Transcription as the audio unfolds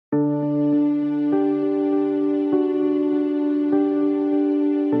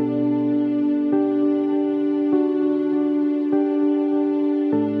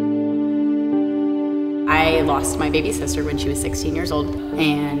lost my baby sister when she was 16 years old,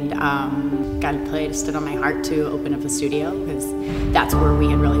 and God stood on my heart to open up a studio, because that's where we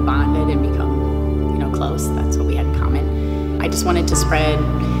had really bonded and become, you know, close. That's what we had in common. I just wanted to spread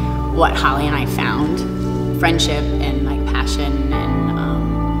what Holly and I found, friendship and like passion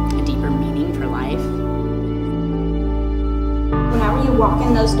and a deeper meaning for life. Whenever you walk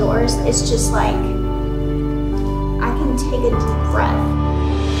in those doors, it's just like I can take a deep breath.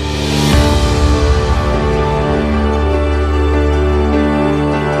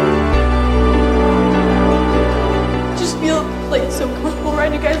 Feel like so comfortable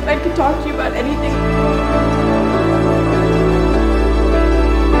around you guys, and I can talk to you about anything.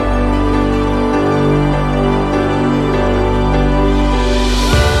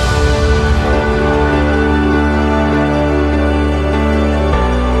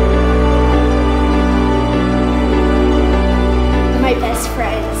 My best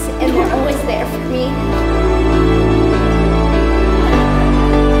friends, and they're always there for me.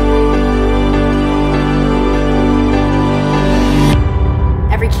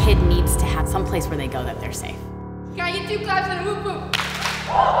 Every kid needs to have some place where they go that they're safe. Can I get 2 claps and a whoop whoop?